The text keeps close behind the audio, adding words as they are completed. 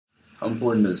How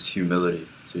important is humility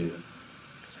to you?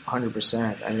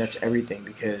 100%. I mean, that's everything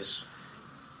because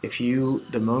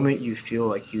the moment you feel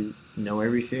like you know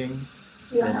everything,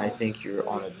 then I think you're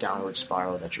on a downward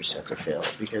spiral that you're set to fail.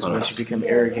 Because once you become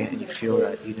arrogant and you feel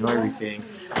that you know everything,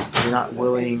 you're not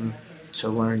willing to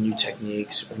learn new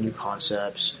techniques or new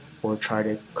concepts or try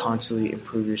to constantly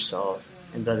improve yourself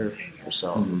and better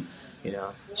yourself.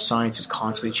 Mm-hmm. Science is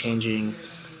constantly changing.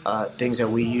 Things that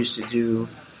we used to do,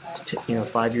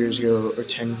 5 years ago or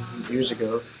 10 years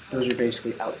ago, those are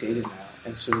basically outdated now.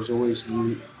 And so there's always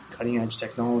new cutting edge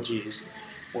technologies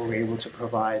where we're able to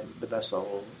provide the best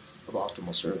level of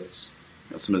optimal service.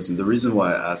 That's amazing. The reason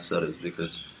why I asked that is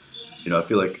because, I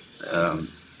feel like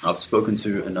I've spoken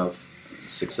to enough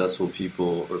successful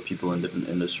people or people in different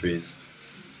industries,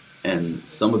 and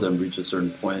some of them reach a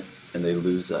certain point and they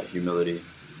lose that humility.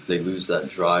 They lose that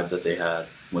drive that they had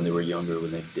when they were younger,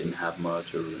 when they didn't have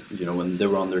much, or when they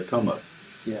were on their come up.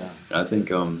 Yeah. And I think,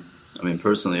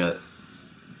 personally,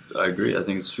 I agree. I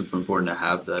think it's super important to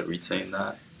have that, retain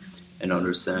that, and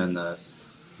understand that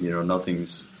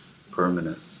nothing's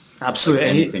permanent. Absolutely.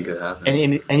 Like anything could happen.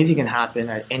 Anything can happen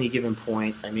at any given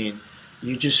point. I mean,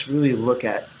 you just really look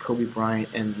at Kobe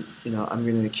Bryant, and I'm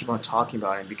going to keep on talking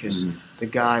about him because the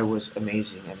guy was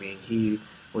amazing. I mean, he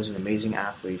was an amazing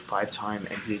athlete, 5-time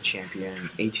NBA champion,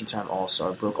 18-time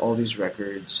All-Star, broke all these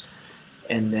records,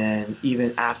 and then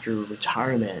even after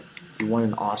retirement, he won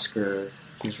an Oscar.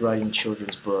 He was writing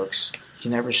children's books. He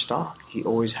never stopped. He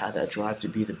always had that drive to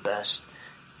be the best,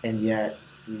 and yet,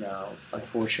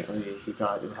 unfortunately, he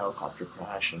got in a helicopter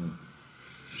crash and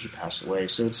he passed away.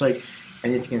 So it's like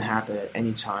anything can happen at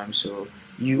any time. So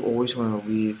you always want to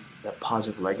leave that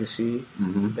positive legacy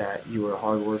that you were a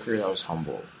hard worker, that was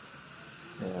humble.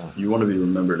 Yeah. You want to be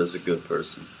remembered as a good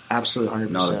person. Absolutely, 100%.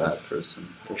 Not a bad person.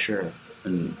 For sure.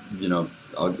 And,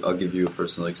 I'll give you a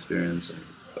personal experience.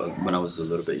 When I was a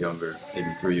little bit younger, maybe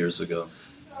 3 years ago,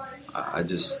 I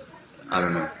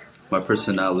don't know. My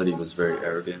personality was very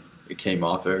arrogant. It came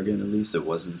off arrogant, at least. It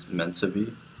wasn't meant to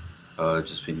be.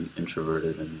 Just being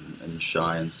introverted and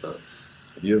shy and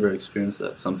stuff. Have you ever experienced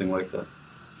that? Something like that?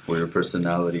 Where your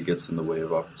personality gets in the way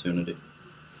of opportunity?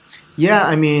 Yeah,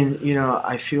 I mean,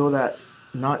 I feel that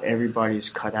not everybody's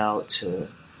cut out to,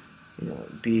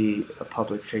 be a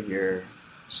public figure.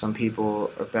 Some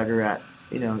people are better at,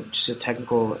 just a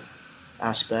technical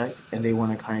aspect, and they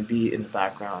want to kind of be in the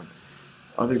background.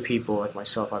 Other people, like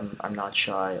myself, I'm not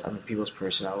shy. I'm a people's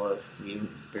person. I love meeting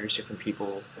various different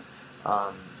people,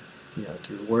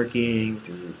 through working,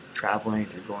 through traveling,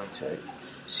 through going to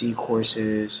see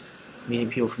courses, meeting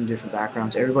people from different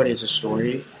backgrounds. Everybody has a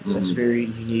story that's very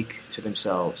unique to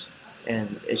themselves.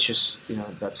 And it's just,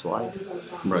 that's life.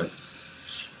 Right.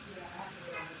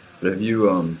 But have you,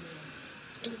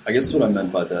 I guess what I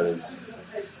meant by that is,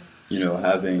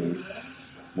 having,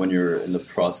 when you're in the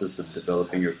process of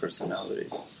developing your personality,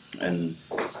 and,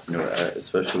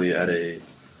 especially at an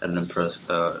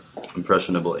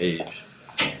impressionable age,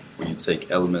 where you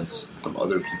take elements from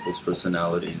other people's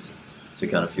personalities to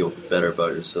kind of feel better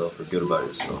about yourself or good about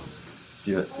yourself.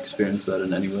 Do you experience that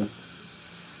in any way?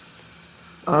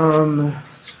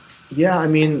 Yeah, I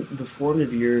mean, the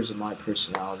formative years of my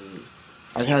personality,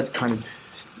 I've had kind of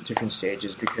different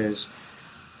stages because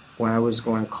when I was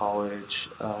going to college,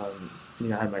 I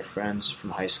had my friends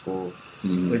from high school,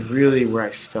 but really where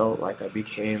I felt like I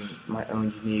became my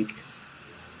own unique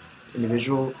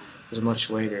individual was much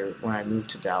later when I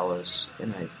moved to Dallas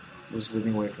and I was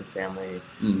living away from family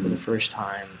for the first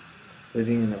time,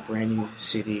 living in a brand new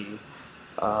city,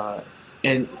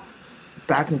 and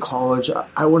back in college,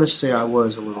 I want to say I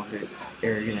was a little bit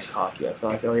arrogant and cocky. I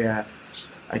felt like, oh yeah,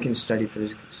 I can study for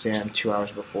this exam 2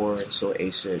 hours before and still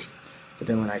ace it. But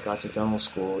then when I got to dental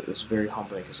school, it was very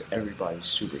humbling because everybody's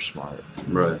super smart.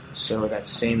 Right. So that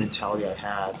same mentality I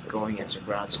had going into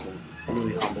grad school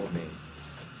really humbled me.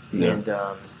 Yeah. And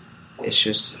it's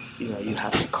just, you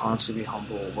have to constantly be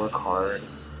humble, work hard,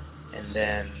 and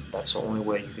then that's the only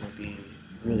way you're going to be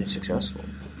really successful.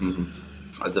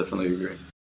 I definitely agree.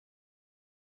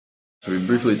 We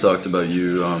briefly talked about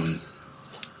you,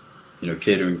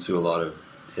 catering to a lot of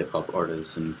hip-hop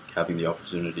artists and having the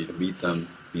opportunity to meet them,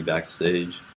 be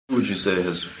backstage. Who would you say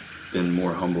has been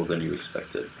more humble than you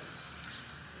expected?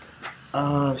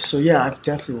 So yeah, I've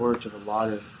definitely worked with a lot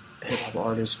of hip-hop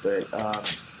artists, but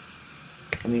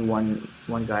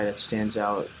one guy that stands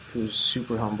out who's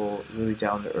super humble, really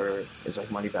down to earth is like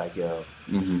Moneybagg Yo.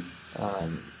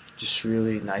 Just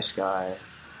really nice guy.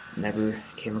 Never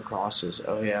came across as,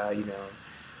 oh yeah,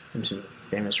 I'm some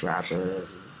famous rapper,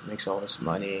 makes all this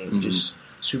money, just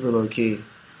super low key.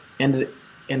 And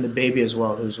the Baby as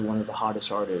well, who's one of the hottest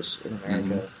artists in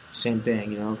America. same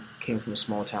thing. Came from a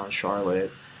small town,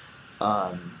 Charlotte.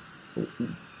 Um,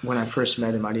 when I first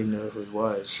met him, I didn't even know who he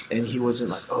was, and he wasn't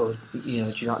like, "Oh, do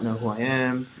you not know who I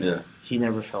am?" Yeah. He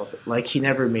never felt it. Like he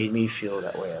never made me feel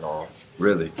that way at all.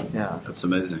 Really? Yeah. That's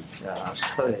amazing. Yeah,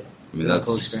 absolutely. I mean, It was a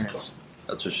cool experience.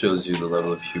 that just shows you the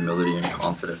level of humility and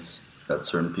confidence that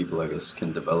certain people, I guess,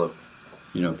 can develop,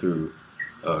 through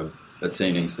uh,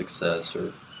 attaining success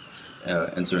or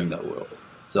entering that world.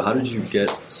 So, how did you get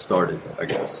started, I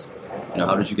guess?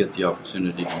 How did you get the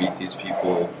opportunity to meet these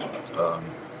people, um,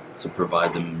 to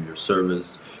provide them your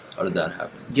service? How did that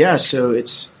happen? Yeah, so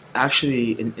it's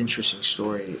actually an interesting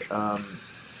story.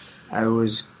 I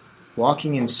was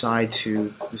walking inside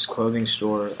to this clothing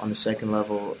store on the second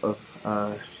level of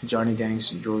Johnny Dang's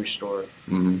jewelry store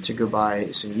Mm-hmm. to go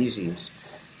buy some Yeezys.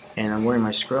 And I'm wearing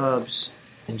my scrubs,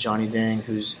 and Johnny Dang,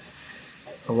 who's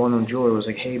a well-known jeweler, was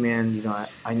like, "Hey man,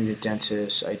 I need a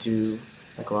dentist. I do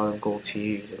like a lot of gold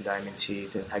teeth and diamond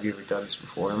teeth, and have you ever done this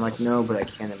before?" And I'm like, "No, but I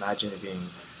can't imagine it being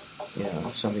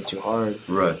something too hard."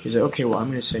 Right. He's like, "Okay, well, I'm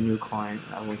going to send you a client.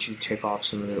 I want you to take off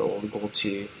some of their old gold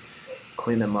teeth,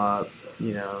 clean them up,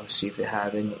 see if they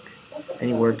have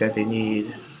any work that they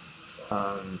need,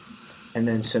 and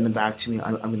then send them back to me.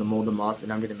 I'm going to mold them up,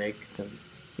 and I'm going to make them,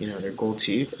 their gold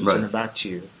teeth, and send them back to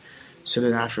you." So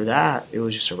then after that, it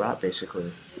was just a wrap,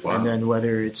 basically. Wow. And then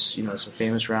whether it's, some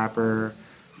famous rapper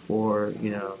or,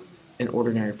 an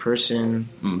ordinary person,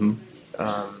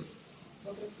 Mm-hmm.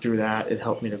 through that, it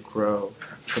helped me to grow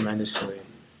tremendously.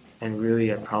 And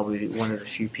really, I'm probably one of the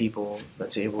few people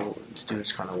that's able to do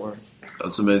this kind of work.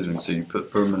 That's amazing. So you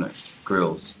put permanent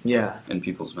grills Yeah, in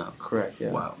people's mouths. correct,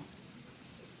 yeah. Wow.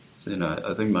 So,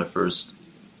 I think my first,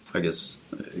 I guess,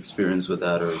 experience with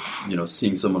that, or,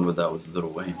 seeing someone with that was Lil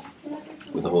Wayne,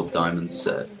 with the whole diamond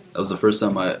set. That was the first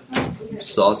time I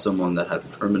saw someone that had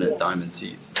permanent diamond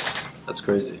teeth. That's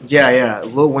crazy. Yeah.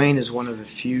 Lil Wayne is one of the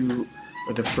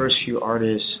first few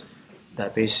artists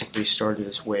that basically started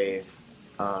this wave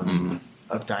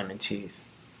of diamond teeth.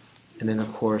 And then,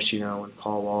 of course, when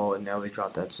Paul Wall and Nelly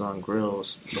dropped that song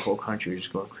 "Grills," the whole country was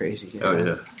just going crazy. Oh,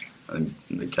 yeah. And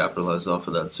they capitalized off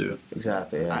of that, too.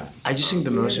 Exactly. Yeah. I just think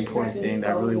the most important thing that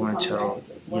I really want to tell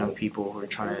young people who are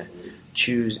trying to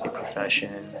choose a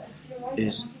profession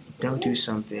is don't do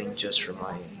something just for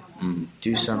money. Mm.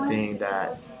 Do something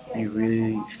that you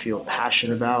really feel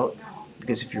passionate about,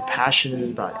 because if you're passionate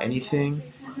about anything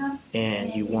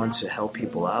and you want to help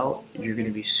people out, you're going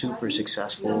to be super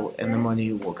successful and the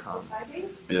money will come.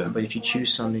 Yeah. But if you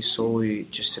choose something solely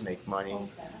just to make money,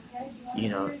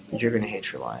 you're going to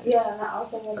hate your life.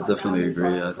 I definitely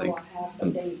agree. I think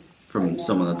from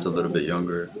someone that's a little bit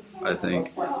younger, I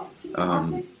think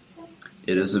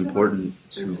it is important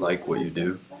to like what you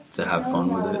do, to have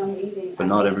fun with it, but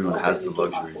not everyone has the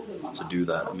luxury to do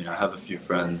that. I mean, I have a few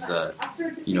friends that,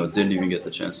 didn't even get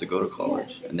the chance to go to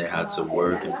college, and they had to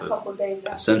work and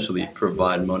essentially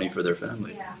provide money for their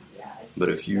family. But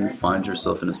if you find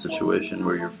yourself in a situation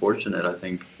where you're fortunate, I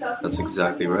think that's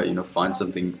exactly right. Find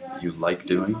something you like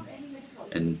doing,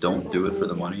 and don't do it for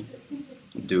the money.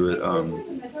 Do it,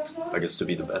 I guess, to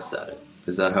be the best at it.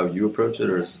 Is that how you approach it,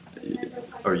 or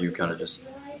are you kind of just,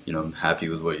 happy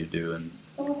with what you do and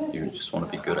you just want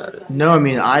to be good at it? No, I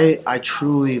mean, I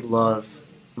truly love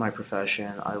my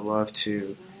profession. I love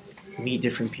to meet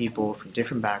different people from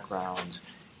different backgrounds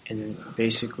and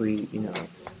basically,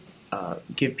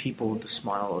 give people the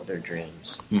smile of their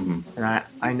dreams. Mm-hmm. And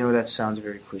I know that sounds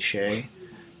very cliche,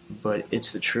 but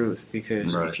it's the truth,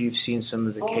 because Right. if you've seen some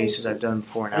of the cases I've done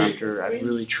before and after, I've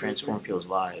really transformed people's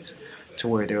lives to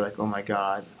where they're like, "Oh my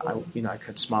God, I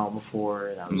could smile before,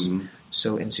 and I was Mm-hmm.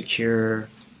 so insecure,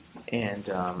 and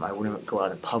I wouldn't go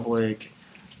out in public."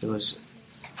 It was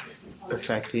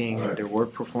affecting their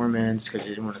work performance because they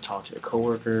didn't want to talk to their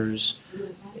coworkers,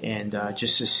 and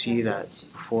just to see that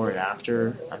before and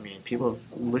after. I mean, people have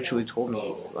literally told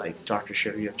me, like, "Dr.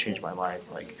 Shiver, you have changed my life.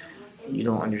 Like, you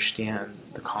don't understand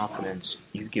the confidence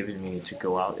you've given me to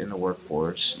go out in the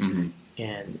workforce Mm-hmm.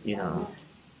 and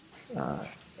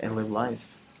and live life."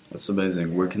 That's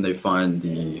amazing. Where can they find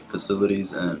the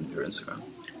facilities and your Instagram?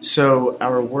 So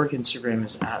our work Instagram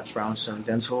is at Brownstone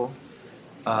Dental.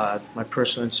 My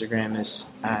personal Instagram is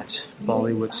at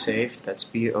Bollywood Safe. That's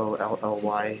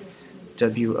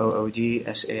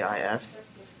BOLLYWOODSAIF.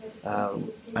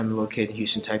 I'm located in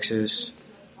Houston, Texas.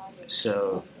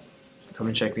 So come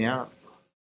and check me out.